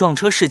父亲的撞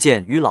车事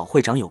件与老会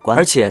长有关，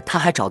而且他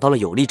还找到了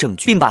有力证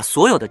据，并把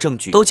所有的证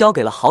据都交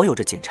给了好友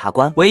这检察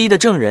官，唯一的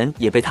证人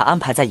也被他安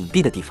排在隐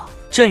蔽的地方。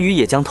振宇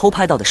也将偷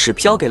拍到的视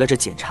频交给了这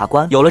检察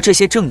官，有了这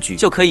些证据，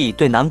就可以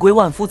对南龟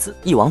万夫子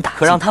一网打尽。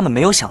可让他们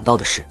没有想到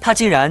的是，他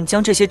竟然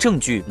将这些证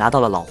据拿到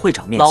了老会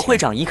长面前。老会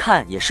长一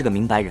看也是个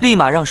明白人，立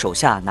马让手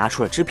下拿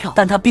出了支票，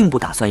但他并不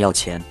打算要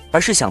钱，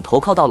而是想投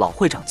靠到老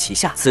会长旗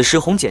下。此时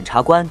洪检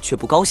察官却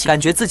不高兴，感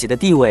觉自己的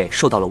地位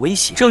受到了威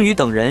胁。振宇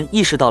等人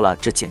意识到了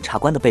这检察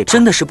官的背叛，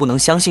真的是不能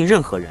相信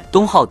任何人。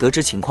东浩得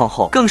知情况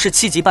后，更是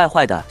气急败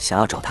坏的想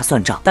要找他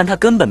算账，但他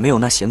根本没有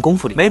那闲工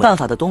夫理会。没办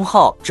法的东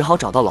浩只好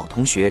找到老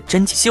同学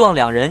真景，希望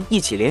两人一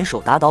起联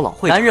手打倒老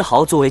会长。南日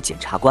豪作为检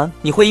察官，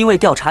你会因为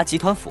调查集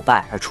团腐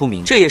败而出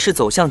名，这也是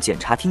走向检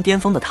察厅巅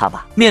峰的他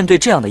吧？面对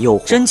这样的诱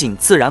惑，真景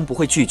自然不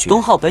会拒绝。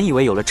东浩本以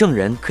为有了证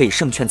人可以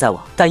胜券在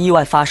望，但意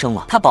外发生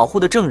了，他保护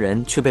的证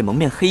人却被蒙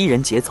面黑衣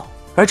人劫走。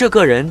而这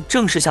个人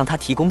正是向他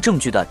提供证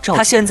据的赵，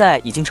他现在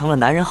已经成了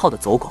男人号的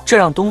走狗，这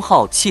让东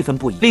浩气愤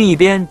不已。另一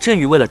边，振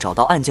宇为了找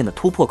到案件的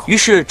突破口，于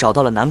是找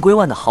到了南龟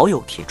万的好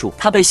友铁柱，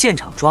他被现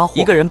场抓获，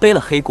一个人背了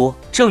黑锅。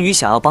郑宇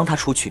想要帮他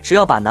出去，只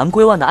要把南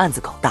龟万的案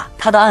子搞大，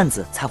他的案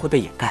子才会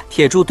被掩盖。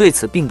铁柱对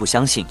此并不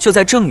相信，就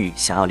在郑宇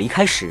想要离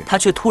开时，他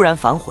却突然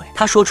反悔。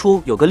他说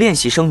出有个练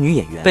习生女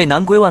演员被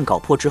南龟万搞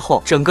破之后，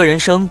整个人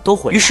生都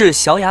毁了。于是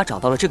小雅找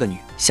到了这个女，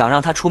想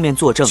让她出面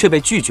作证，却被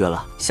拒绝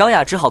了。小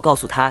雅只好告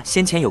诉他，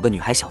先前有个女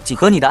孩小静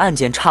和你的案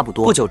件差不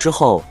多，不久之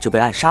后就被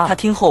暗杀了。他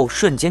听后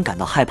瞬间感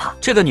到害怕，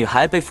这个女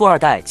孩被富二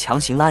代强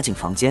行拉进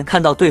房间，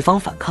看到对方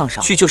反抗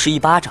上去就是一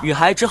巴掌，女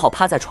孩只好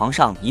趴在床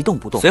上一动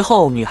不动。随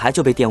后女孩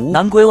就被玷污，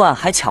南龟万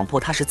还强迫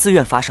她是自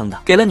愿发生的，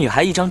给了女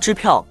孩一张支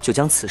票，就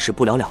将此事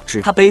不了了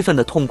之。她悲愤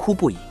的痛哭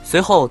不已。随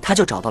后他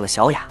就找到了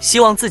小雅，希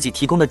望自己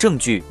提供的证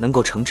据能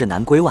够惩治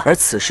南龟万。而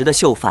此时的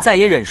秀范再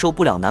也忍受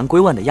不了南龟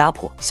万的压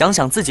迫，想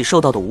想自己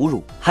受到的侮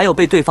辱，还有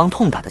被对方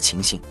痛打的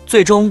情形，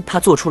最终他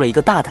做出了一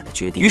个大胆的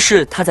决定。于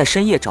是他在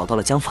深夜找到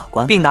了江法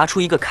官，并拿出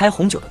一个开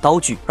红酒的刀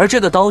具，而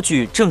这个刀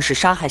具正是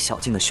杀害小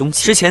静的凶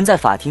器。之前在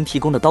法庭提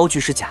供的刀具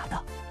是假的。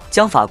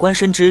江法官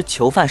深知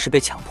囚犯是被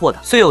强迫的，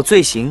虽有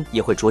罪行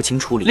也会酌情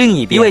处理。另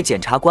一边，一位检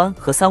察官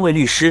和3位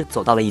律师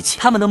走到了一起，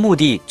他们的目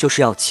的就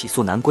是要起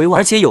诉南龟万，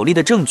而且有力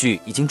的证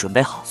据已经准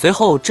备好。随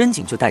后，真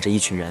景就带着一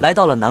群人来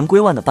到了南龟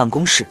万的办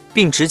公室，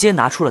并直接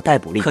拿出了逮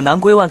捕令。可南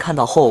龟万看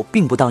到后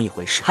并不当一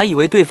回事，还以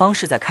为对方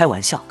是在开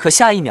玩笑，可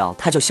下一秒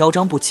他就嚣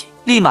张不起。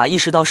立马意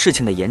识到事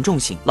情的严重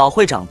性，老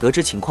会长得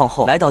知情况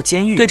后来到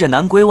监狱，对着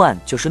南龟万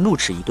就是怒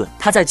斥一顿。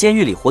他在监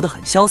狱里活得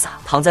很潇洒，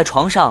躺在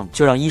床上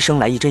就让医生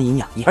来一针营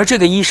养液，而这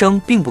个医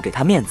生并不给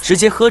他面子，直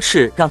接呵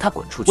斥让他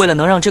滚出去。为了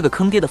能让这个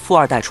坑爹的富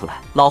二代出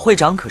来，老会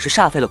长可是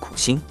煞费了苦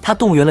心，他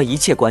动员了一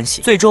切关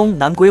系，最终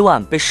南龟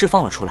万被释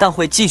放了出来，但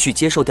会继续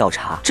接受调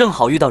查。正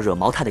好遇到惹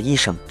毛他的医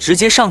生，直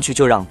接上去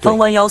就让对方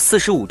弯腰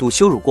45度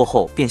羞辱过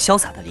后，便潇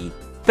洒的离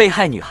被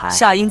害女孩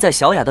夏英在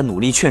小雅的努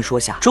力劝说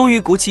下，终于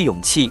鼓起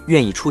勇气，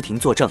愿意出庭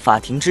作证。法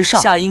庭之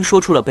上，夏英说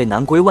出了被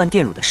南归万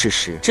玷辱的事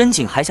实，侦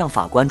警还向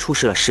法官出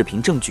示了视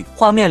频证据。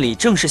画面里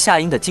正是夏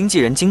英的经纪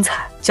人金灿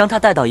将她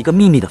带到一个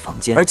秘密的房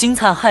间，而金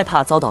灿害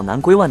怕遭到南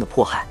归万的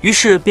迫害，于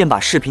是便把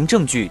视频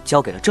证据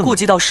交给了证人。顾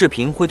及到视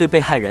频会对被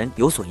害人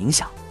有所影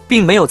响，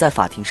并没有在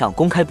法庭上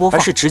公开播放，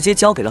而是直接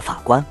交给了法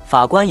官。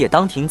法官也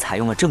当庭采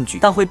用了证据，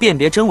但会辨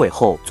别真伪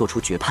后做出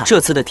决判。这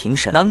次的庭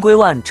审，南归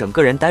万整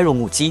个人呆若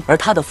木鸡，而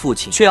他的父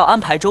亲却要安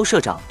排周社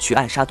长去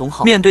暗杀东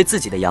浩。面对自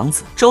己的养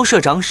子，周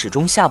社长始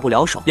终下不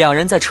了手。两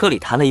人在车里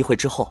谈了一会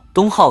之后，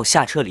东浩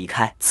下车离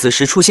开。此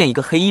时出现一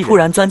个黑衣人，突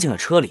然钻进了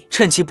车里，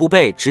趁其不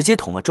备，直接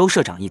捅了周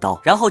社长一刀，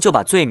然后就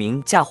把罪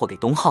名嫁祸给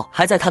东浩，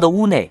还在他的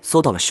屋内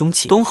搜到了凶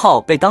器。东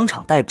浩被当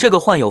场逮捕。这个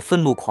患有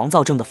愤怒狂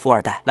躁症的富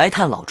二代来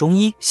探老中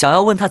医，想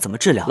要问他怎么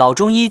治疗。老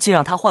中医竟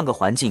让他换个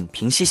环境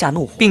平息下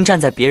怒火，并站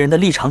在别人的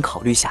立场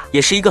考虑下，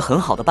也是一个很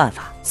好的办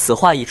法。此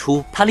话一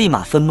出，他立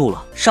马愤怒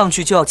了，上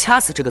去就要掐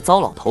死这个糟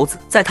老头子。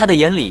在他的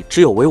眼里，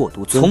只有唯我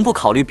独尊，从不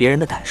考虑别人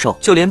的感受。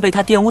就连被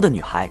他玷污的女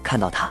孩看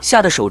到他，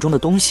吓得手中的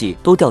东西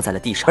都掉在了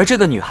地上。而这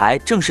个女孩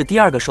正是第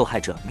二个受害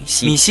者米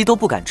西，米西都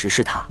不敢直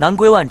视他。南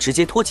归万直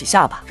接托起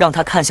下巴，让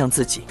他看向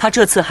自己。他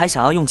这次还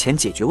想要用钱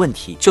解决问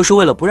题，就是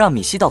为了不让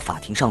米西到法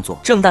庭上坐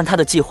证，但他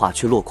的计划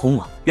却落空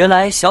了。原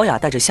来小雅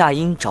带着夏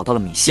英找到了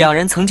米西，两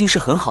人曾经是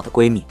很好的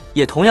闺蜜，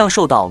也同样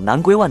受到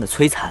南归万的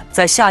摧残。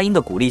在夏英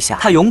的鼓励下，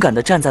她勇敢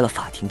地站在了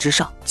法庭之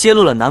上，揭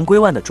露了南归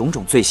万的种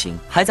种罪行，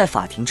还在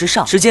法庭之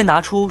上直接拿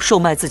出售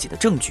卖自己的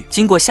证据。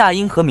经过夏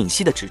英和敏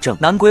熙的指证，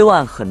南归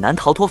万很难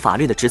逃脱法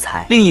律的制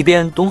裁。另一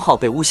边，东浩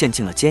被诬陷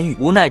进了监狱，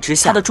无奈之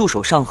下，他的助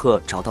手上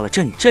贺找到了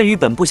振宇。振宇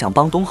本不想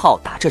帮东浩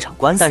打这场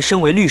官司，但身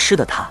为律师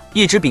的他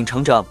一直秉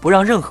承着不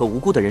让任何无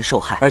辜的人受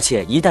害，而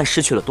且一旦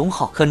失去了东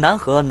浩，很难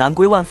和南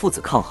归万父子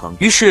抗衡。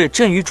于是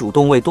振宇主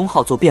动为东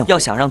浩做辩护，要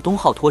想让东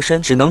浩脱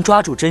身，只能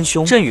抓住真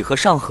凶。振宇和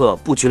上贺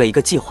布局了一个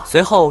计划，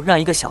随后让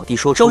一个小弟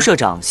说出周社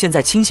长现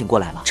在清醒过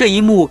来了。这一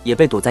幕也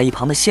被躲在一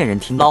旁的线人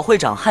听到。老会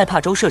长害怕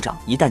周社长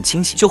一旦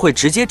清醒就会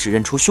直接指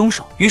认出凶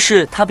手，于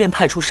是他便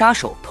派出杀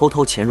手偷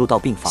偷潜入到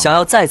病房，想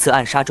要再次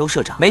暗杀周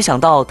社长。没想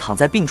到躺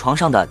在病床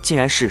上的竟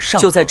然是上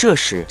贺。就在这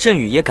时，振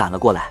宇也赶了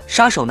过来，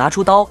杀手拿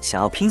出刀想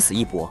要拼死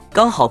一搏，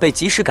刚好被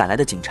及时赶来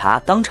的警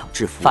察当场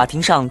制服。法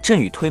庭上，振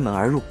宇推门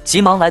而入，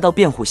急忙来到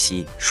辩护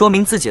席，说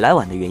明自己来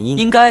晚的原因，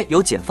应该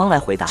由检方来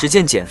回答。只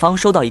见检方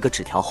收到一个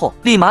纸条后，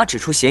立马指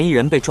出嫌疑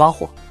人被抓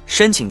获，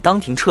申请当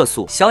庭撤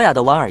诉。小雅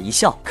的莞尔一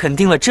笑，肯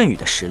定了振宇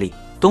的实力。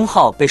东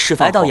浩被释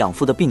放，来到养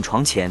父的病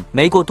床前，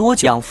没过多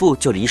久，养父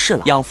就离世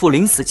了。养父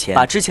临死前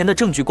把之前的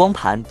证据光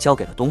盘交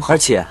给了东浩，而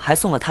且还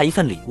送了他一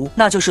份礼物，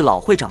那就是老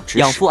会长指使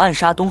养父暗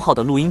杀东浩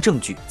的录音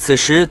证据。此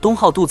时，东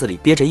浩肚子里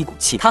憋着一股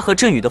气，他和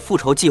振宇的复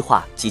仇计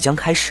划即将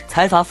开始。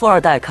财阀富二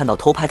代看到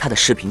偷拍他的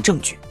视频证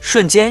据，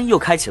瞬间又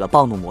开启了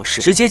暴怒模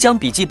式，直接将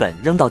笔记本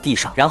扔到地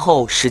上，然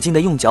后使劲的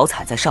用脚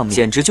踩在上面，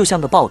简直就像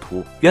个暴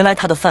徒。原来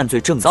他的犯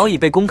罪证据早已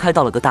被公开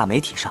到了各大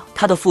媒体上，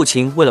他的父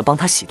亲为了帮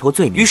他洗脱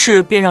罪名，于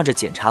是便让着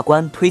检察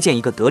官推荐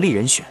一个得力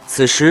人选。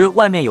此时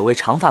外面有位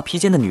长发披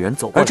肩的女人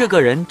走过来，而这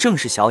个人正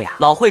是小雅。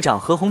老会长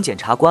和洪检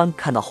察官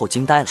看到后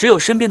惊呆了，只有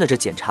身边的这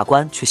检察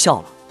官却笑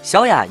了。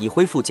小雅已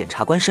恢复检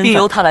察官身份，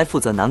并由他来负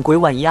责南归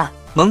万一案。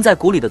蒙在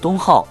鼓里的东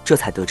浩这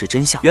才得知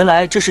真相，原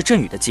来这是振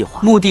宇的计划，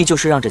目的就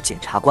是让这检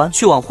察官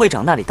去往会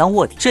长那里当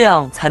卧底，这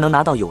样才能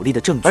拿到有力的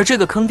证据。而这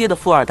个坑爹的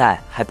富二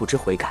代还不知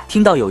悔改，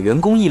听到有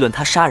员工议论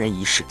他杀人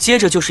一事，接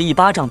着就是一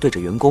巴掌对着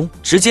员工，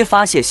直接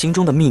发泄心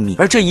中的秘密。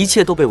而这一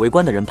切都被围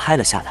观的人拍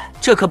了下来，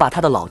这可把他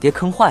的老爹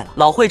坑坏了。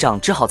老会长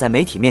只好在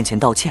媒体面前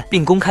道歉，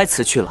并公开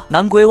辞去了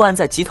南归万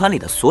在集团里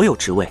的所有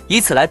职位，以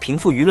此来平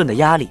复舆论的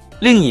压力。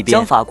另一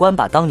边，法官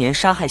把当年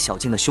杀害小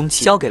静的凶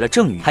器交给了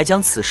郑宇，还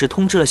将此事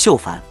通知了秀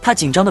凡。他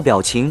紧张的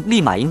表情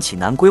立马引起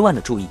南归万的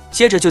注意，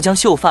接着就将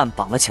秀范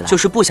绑了起来，就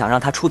是不想让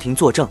他出庭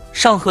作证。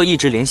上贺一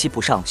直联系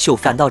不上秀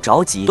范，感到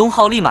着急。东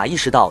浩立马意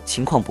识到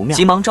情况不妙，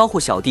急忙招呼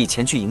小弟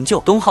前去营救。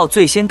东浩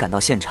最先赶到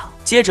现场，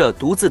接着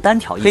独自单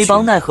挑一群，黑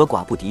帮奈何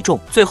寡不敌众，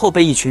最后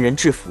被一群人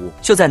制服。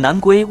就在南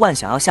归万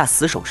想要下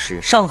死手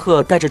时，上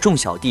贺带着众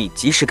小弟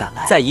及时赶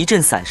来，在一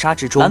阵散沙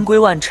之中，南归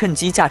万趁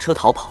机驾车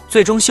逃跑，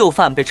最终秀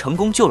范被成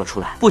功救了出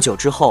来。不久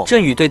之后，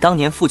振宇对当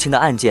年父亲的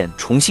案件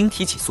重新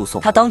提起诉讼，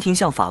他当庭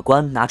向法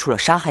官拿出了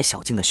杀害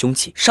小静的凶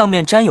器，上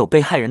面沾有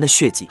被害人的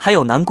血迹，还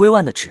有南归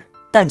万的纸。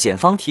但检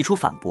方提出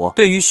反驳，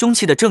对于凶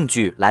器的证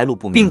据来路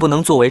不明，并不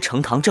能作为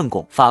呈堂证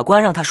供。法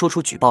官让他说出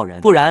举报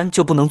人，不然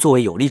就不能作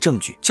为有力证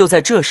据。就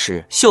在这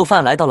时，秀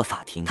范来到了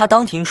法庭，他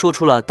当庭说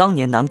出了当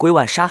年南归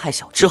万杀害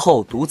小之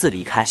后独自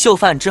离开。秀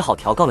范只好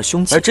调告了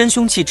凶器，而真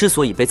凶器之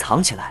所以被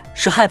藏起来，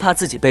是害怕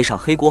自己背上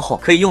黑锅后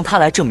可以用它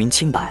来证明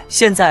清白。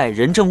现在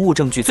人证物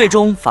证俱在，最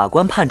终法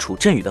官判处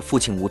振宇的父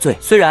亲无罪。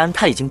虽然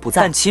他已经不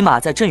在，但起码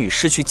在振宇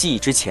失去记忆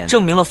之前，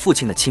证明了父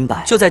亲的清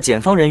白。就在检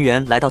方人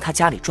员来到他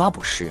家里抓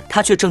捕时，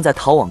他却正在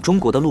逃往中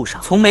国的路上。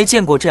从没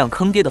见过这样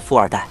坑爹的富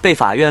二代，被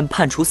法院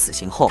判处死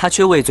刑后，他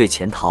却畏罪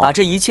潜逃，把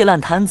这一切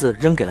烂摊子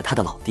扔给了他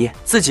的老爹，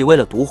自己为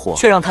了独活，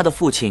却让他的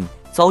父亲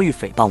遭遇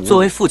诽谤侮辱。作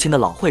为父亲的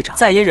老会长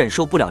再也忍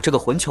受不了这个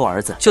混球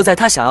儿子，就在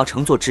他想要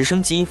乘坐直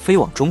升机飞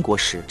往中国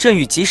时，振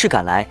宇及时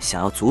赶来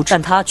想要阻止，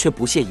但他却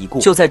不屑一顾。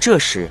就在这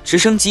时，直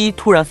升机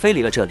突然飞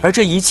离了这里，而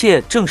这一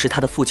切正是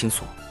他的父亲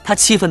所。他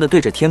气愤地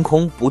对着天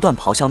空不断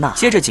咆哮呐喊。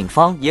接着，警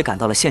方也赶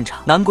到了现场，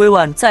南归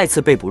万再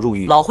次被捕入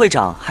狱。老会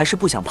长还是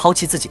不想抛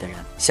弃自己的人，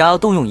想要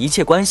动用一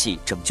切关系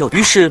拯救他，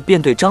于是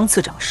便对张次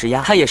长施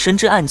压。他也深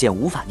知案件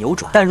无法扭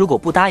转，但如果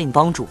不答应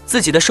帮助，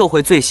自己的受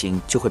贿罪行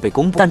就会被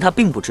公布。但他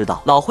并不知道，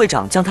老会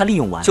长将他利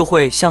用完，就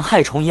会像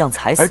害虫一样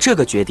踩死。而这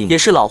个决定也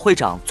是老会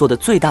长做的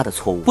最大的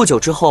错误。不久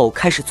之后，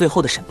开始最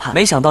后的审判，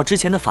没想到之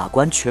前的法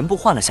官全部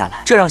换了下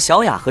来，这让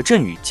小雅和振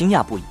宇惊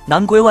讶不已。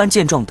南归万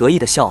见状得意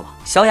地笑了。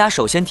小雅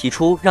首先提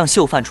出让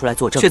囚犯出来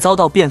作证，却遭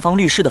到辩方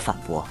律师的反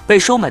驳。被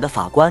收买的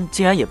法官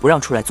竟然也不让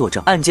出来作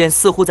证，案件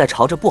似乎在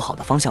朝着不好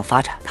的方向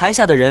发展。台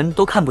下的人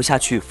都看不下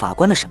去法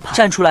官的审判，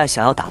站出来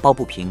想要打抱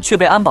不平，却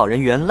被安保人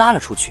员拉了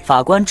出去。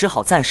法官只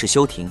好暂时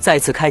休庭。再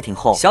次开庭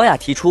后，小雅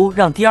提出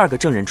让第二个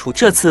证人出庭，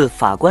这次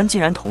法官竟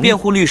然同意。辩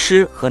护律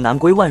师和南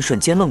归万瞬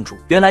间愣住。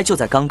原来就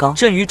在刚刚，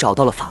振宇找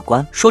到了法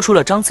官，说出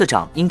了张次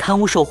长因贪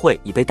污受贿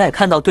已被逮捕。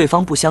看到对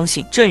方不相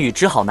信，振宇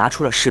只好拿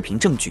出了视频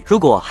证据。如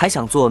果还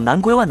想做南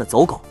归万的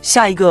走狗，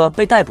下一个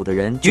被逮捕的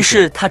人，于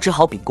是他只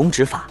好秉公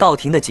执法。到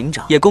庭的警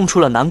长也供出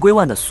了南归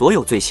万的所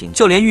有罪行，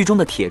就连狱中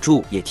的铁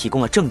柱也提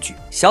供了证据。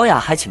小雅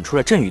还请出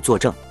了振宇作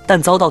证，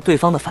但遭到对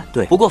方的反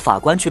对。不过法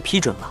官却批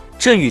准了。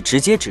振宇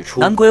直接指出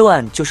南归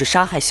万就是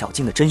杀害小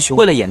静的真凶，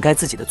为了掩盖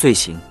自己的罪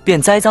行，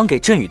便栽赃给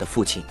振宇的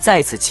父亲。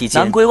在此期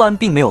间，南归万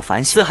并没有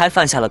反省，还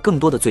犯下了更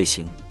多的罪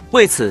行。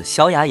为此，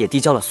小雅也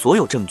递交了所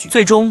有证据。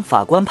最终，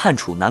法官判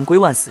处南归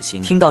万死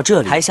刑。听到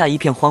这里，台下一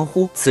片欢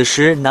呼。此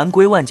时，南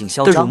归万竟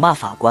嚣张地辱骂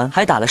法官，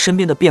还打了身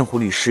边的辩护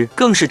律师，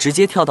更是直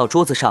接跳到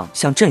桌子上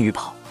向振宇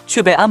跑，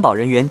却被安保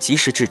人员及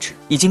时制止。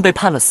已经被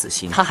判了死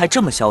刑，他还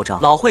这么嚣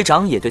张，老会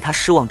长也对他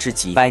失望至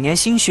极。百年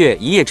心血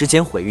一夜之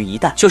间毁于一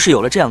旦，就是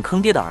有了这样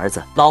坑爹的儿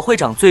子，老会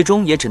长最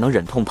终也只能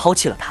忍痛抛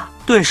弃了他。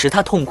顿时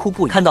他痛哭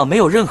不已，看到没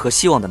有任何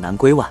希望的南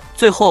归万，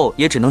最后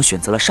也只能选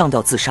择了上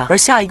吊自杀。而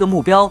下一个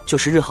目标就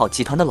是日浩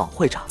集团的老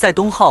会长。在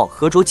东浩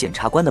和卓检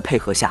察官的配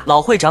合下，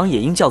老会长也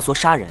因教唆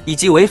杀人以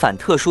及违反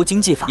特殊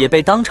经济法也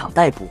被当场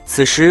逮捕。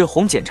此时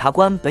洪检察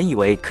官本以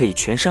为可以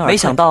全身而退，没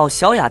想到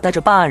小雅带着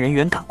办案人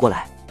员赶过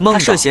来，他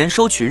涉嫌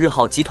收取日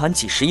浩集团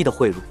几十亿的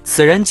贿赂，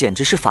此人简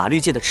直是法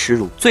律界的耻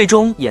辱，最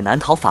终也难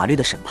逃法律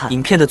的审判。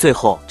影片的最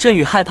后，振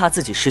宇害怕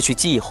自己失去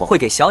记忆后会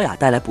给小雅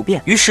带来不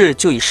便，于是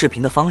就以视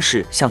频的方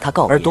式向他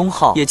告别。而东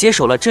浩也接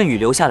手了振宇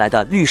留下来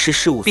的律师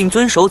事务所，并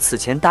遵守此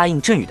前答应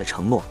振宇的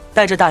承诺，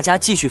带着大家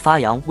继续发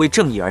扬为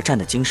正义而战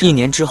的精神。1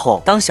年之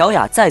后，当小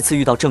雅再次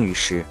遇到郑宇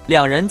时，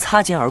两人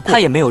擦肩而过，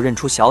他也没有认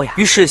出小雅，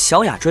于是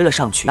小雅追了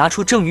上去，拿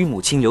出郑宇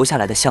母亲留下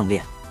来的项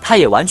链。他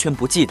也完全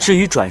不记得。至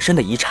于转身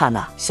的一刹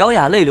那，小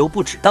雅泪流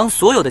不止。当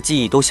所有的记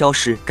忆都消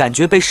失，感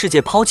觉被世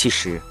界抛弃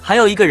时，还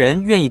有一个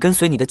人愿意跟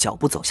随你的脚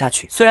步走下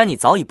去。虽然你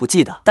早已不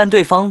记得，但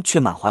对方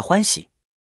却满怀欢喜。